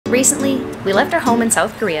Recently, we left our home in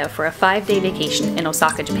South Korea for a 5-day vacation in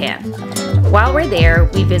Osaka, Japan. While we're there,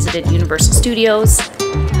 we visited Universal Studios,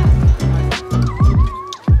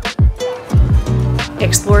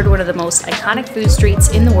 explored one of the most iconic food streets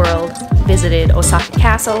in the world, visited Osaka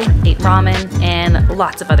Castle, ate ramen, and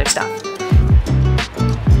lots of other stuff.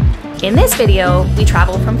 In this video, we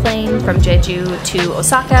travel from Jeju to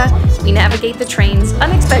Osaka. We navigate the trains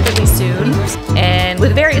unexpectedly soon and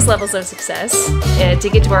with various levels of success to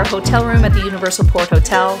get to our hotel room at the Universal Port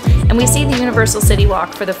Hotel, and we see the Universal City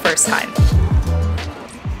Walk for the first time.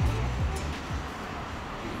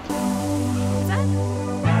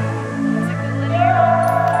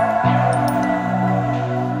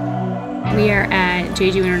 We are at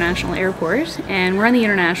Jeju International Airport, and we're on the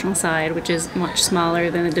international side, which is much smaller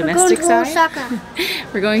than the domestic side. Osaka.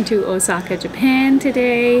 We're going to Osaka, Japan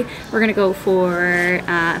today. We're going to go for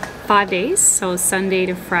 5 days, so Sunday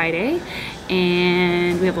to Friday,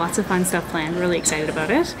 and we have lots of fun stuff planned. We're really excited about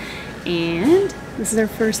it, and this is our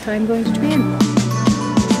first time going to Japan.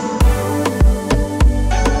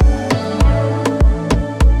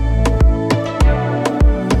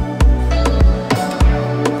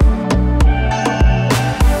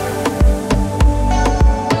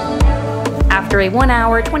 After a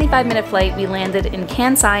 1-hour, 25-minute flight, we landed in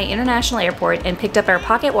Kansai International Airport and picked up our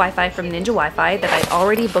pocket Wi-Fi from Ninja Wi-Fi that I'd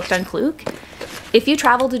already booked on Klook. If you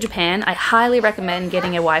travel to Japan, I highly recommend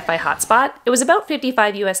getting a Wi-Fi hotspot. It was about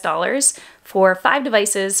 $55 US for 5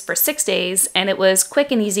 devices for 6 days, and it was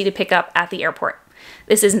quick and easy to pick up at the airport.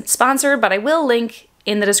 This isn't sponsored, but I will link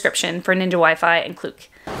in the description for Ninja Wi-Fi and Klook.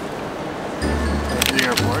 The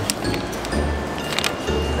airport.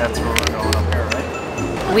 That's where we're going up here, right?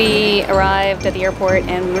 We arrived at the airport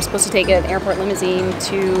and we were supposed to take an airport limousine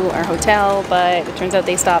to our hotel, but it turns out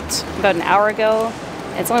they stopped about an hour ago.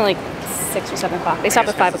 It's only like 6 or 7 o'clock. They stopped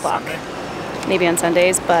at 5 o'clock, maybe on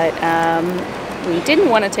Sundays, but we didn't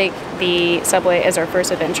want to take the subway as our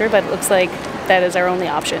first adventure, but it looks like that is our only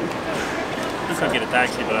option. We could get a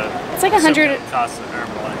taxi, but it's like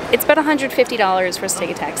it's about $150 for us to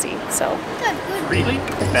take a taxi. So really?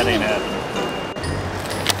 That ain't happening.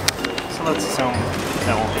 So let's assume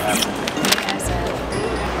that won't be happening.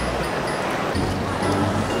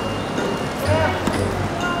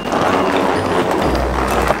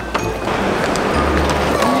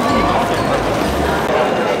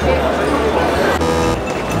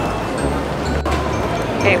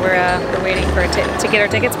 Okay, we're waiting for to get our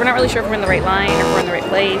tickets. We're not really sure if we're in the right line or if we're in the right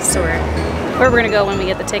place or where we're gonna go when we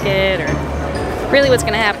get the ticket or really what's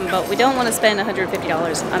gonna happen, but we don't want to spend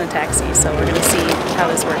 $150 on a taxi, so we're gonna see how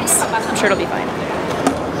this works. I'm sure it'll be fine.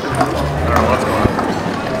 I don't know what's going on.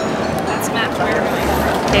 That's mapped where we're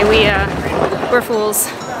going. Okay, we're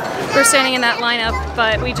fools. We're standing in that lineup,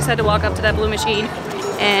 but we just had to walk up to that blue machine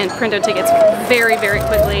and print out tickets very, very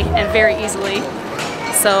quickly and very easily.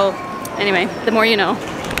 So anyway, the more you know.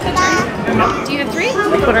 Do you have 3?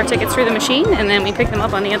 We put our tickets through the machine and then we pick them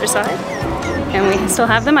up on the other side. And we still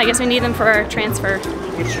have them. I guess we need them for our transfer.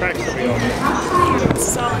 Which tracks are we on? This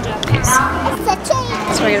is all in Japanese.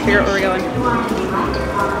 So I gotta figure out where we're going.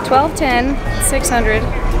 12, 10, 600.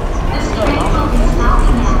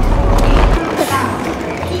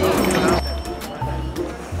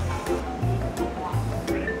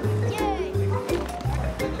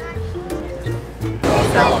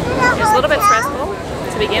 It's a little bit stressful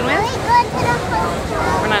to begin with.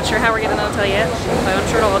 We're not sure how we're getting the hotel yet, but I'm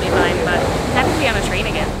sure it'll all be fine, but happy to be on a train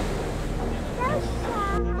again.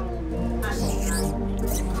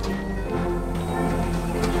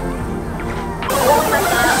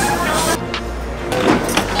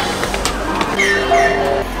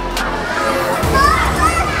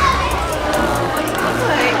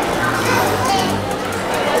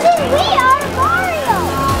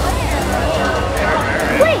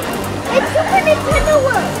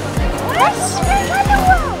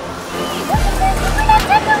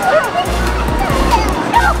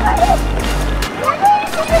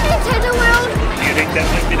 That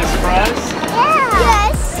might be the surprise? Yeah.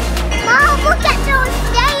 Yes. Mom, look at those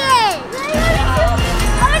stairs.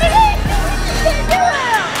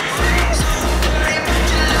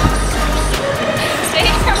 Stay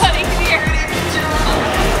everybody here.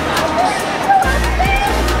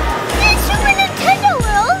 There's Super Nintendo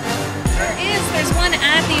World. There is. There's one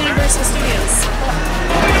at the Universal Studios.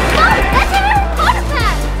 Mom, that's a Harry Potter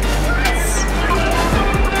pack.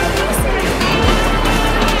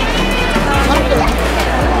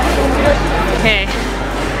 Okay,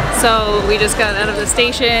 so we just got out of the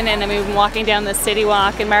station and then we've been walking down the city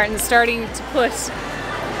walk and Martin's starting to put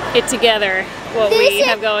it together, what we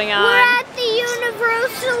have going on. We're at the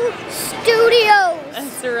Universal Studios.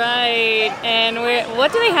 That's right. And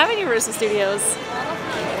what do they have in Universal Studios?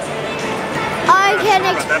 I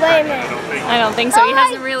can explain it. I don't think so. He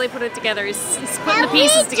hasn't really put it together. He's putting the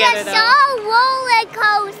pieces together though. We just saw a roller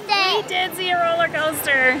coaster. We did see a roller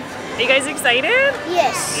coaster. Are you guys excited?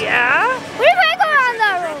 Yes. Yeah? We might go on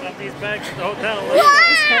that road. Got these bags at the hotel.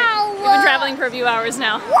 Wow. We've been traveling for a few hours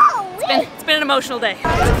now. Whoa. It's been an emotional day.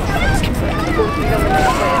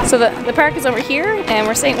 So the park is over here, and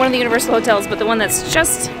we're staying at one of the Universal hotels, but the one that's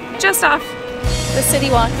just off the city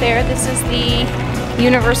walk there. This is the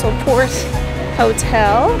Universal Port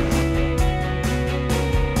Hotel.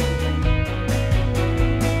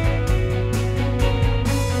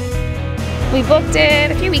 We booked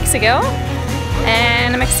it a few weeks ago,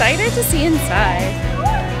 and I'm excited to see inside.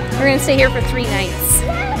 We're gonna stay here for 3 nights.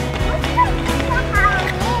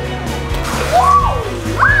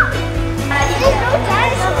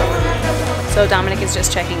 So Dominic is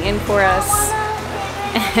just checking in for us.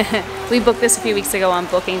 We booked this a few weeks ago on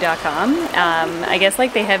booking.com. I guess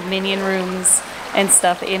like they have minion rooms and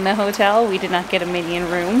stuff in the hotel. We did not get a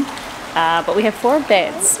minion room, but we have 4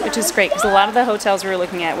 beds, which is great because a lot of the hotels we were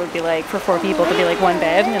looking at would be like for 4 people to be like 1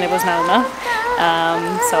 bed, and it was not enough.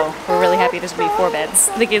 So we're really happy there's gonna be 4 beds.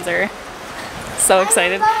 The kids are so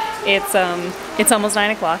excited. It's almost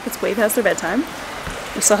 9 o'clock. It's way past their bedtime.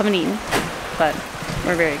 We still haven't eaten, but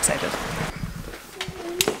we're very excited.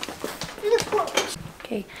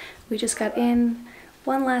 Okay, we just got in.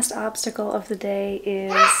 One last obstacle of the day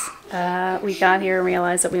is we got here and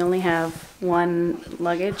realized that we only have 1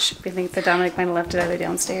 luggage. We think that Dominic might have left it either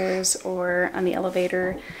downstairs or on the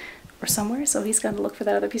elevator or somewhere, so he's got to look for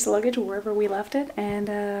that other piece of luggage wherever we left it, and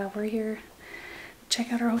we're here to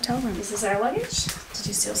check out our hotel room. Is this our luggage? Did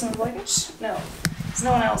you steal some of the luggage? No. There's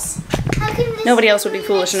no one else. Nobody else would be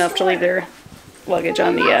foolish enough to leave their luggage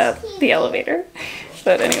on the elevator.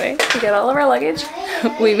 But anyway, we got all of our luggage.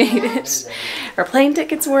 We made it. Our plane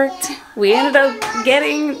tickets worked. We ended up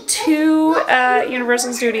getting to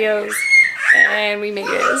Universal Studios, and we made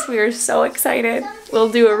it. We are so excited. We'll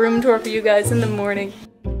do a room tour for you guys in the morning.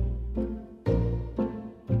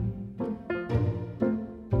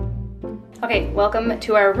 Okay, welcome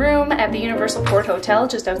to our room at the Universal Port Hotel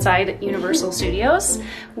just outside Universal Studios.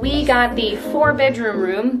 We got the 4-bedroom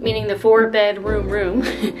room, meaning the 4-bedroom room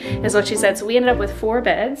is what she said. So we ended up with 4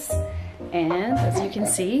 beds, and as you can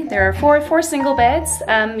see, there are four single beds.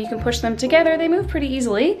 You can push them together. They move pretty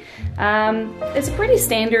easily. It's a pretty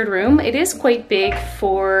standard room. It is quite big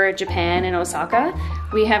for Japan and Osaka.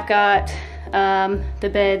 We have got the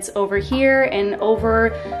beds over here, and over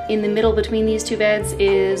in the middle between these 2 beds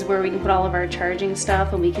is where we can put all of our charging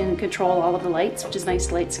stuff, and we can control all of the lights, which is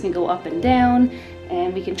nice. Lights can go up and down,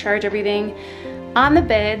 and we can charge everything. On the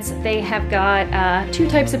beds, they have got 2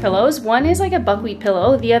 types of pillows. One is like a buckwheat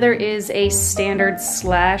pillow. The other is a standard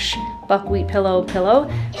 / buckwheat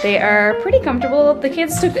pillow. They are pretty comfortable. The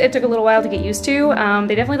kids it took a little while to get used to.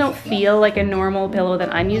 They definitely don't feel like a normal pillow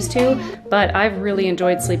that I'm used to, but I've really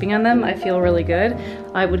enjoyed sleeping on them. I feel really good.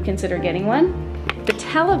 I would consider getting one. The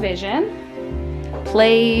television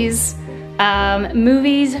plays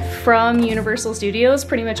movies from Universal Studios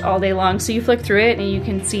pretty much all day long. So you flick through it and you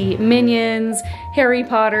can see Minions, Harry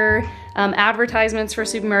Potter, advertisements for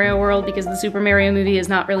Super Mario World, because the Super Mario movie is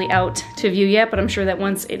not really out to view yet, but I'm sure that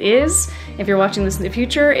once it is, if you're watching this in the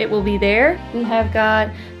future, it will be there. We have got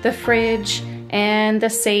the fridge and the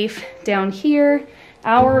safe down here.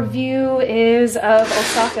 Our view is of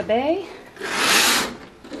Osaka Bay.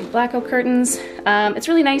 Big blackout curtains. It's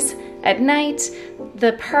really nice at night.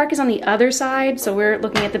 The park is on the other side, so we're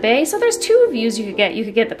looking at the bay. So there's 2 views you could get. You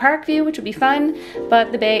could get the park view, which would be fun,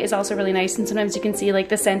 but the bay is also really nice, and sometimes you can see like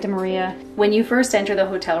the Santa Maria. When you first enter the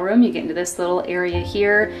hotel room, you get into this little area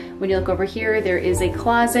here. When you look over here, there is a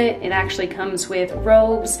closet. It actually comes with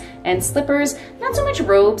robes and slippers. Not so much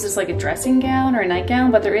robes as like a dressing gown or a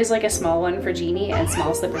nightgown, but there is like a small one for Jeannie and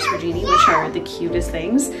small slippers for Jeannie, which are the cutest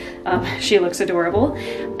things. She looks adorable.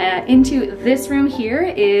 Into this room here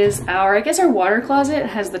is our, I guess our water closet. It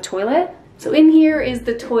has the toilet. So in here is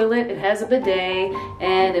the toilet. It has a bidet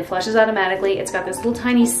and it flushes automatically. It's got this little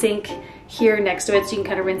tiny sink here next to it, so you can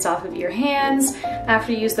kind of rinse off of your hands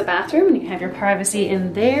after you use the bathroom, and you can have your privacy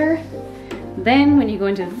in there. Then when you go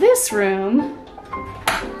into this room,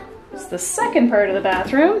 it's the second part of the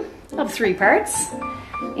bathroom of 3 parts.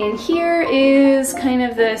 In here is kind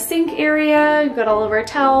of the sink area. You've got all of our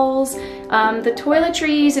towels. The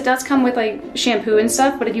toiletries, it does come with like shampoo and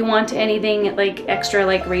stuff, but if you want anything like extra,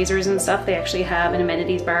 like razors and stuff, they actually have an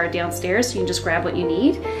amenities bar downstairs, so you can just grab what you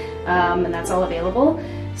need, and that's all available.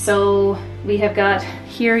 So We have got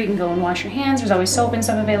here, you can go and wash your hands. There's always soap and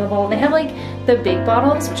stuff available. They have like the big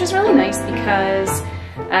bottles, which is really nice because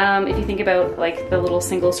if you think about like the little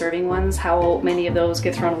single serving ones, how many of those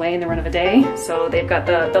get thrown away in the run of a day. So they've got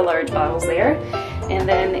the large bottles there. And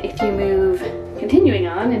then if you move, continuing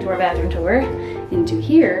on into our bathroom tour, into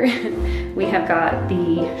here, we have got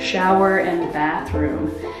the shower and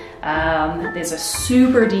bathroom. There's a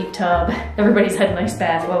super deep tub. Everybody's had a nice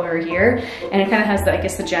bath while we were here. And it kind of has the, I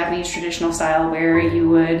guess, the Japanese traditional style where you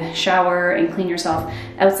would shower and clean yourself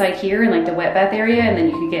outside here in like the wet bath area, and then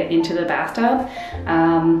you could get into the bathtub.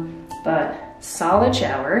 But solid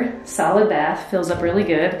shower, solid bath, fills up really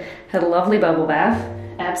good. Had a lovely bubble bath.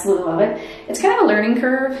 Absolutely love it. It's kind of a learning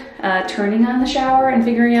curve, turning on the shower and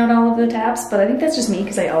figuring out all of the taps, but I think that's just me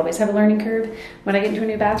because I always have a learning curve when I get into a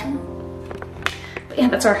new bathroom. But yeah,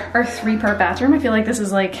 that's our 3-part bathroom. I feel like this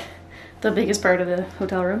is like the biggest part of the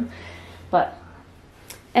hotel room,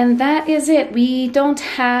 and that is it. We don't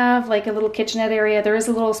have like a little kitchenette area. There is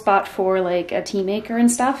a little spot for like a tea maker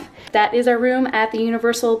and stuff. That is our room at the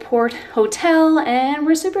Universal Port Hotel, and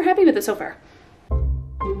we're super happy with it so far.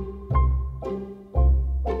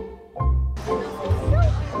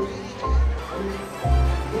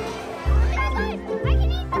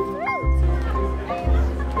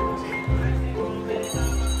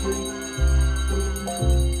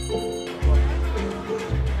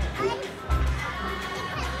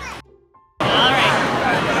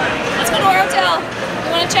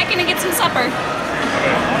 Check in and get some supper. I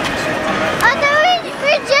thought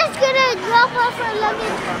we're just gonna drop off our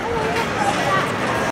luggage.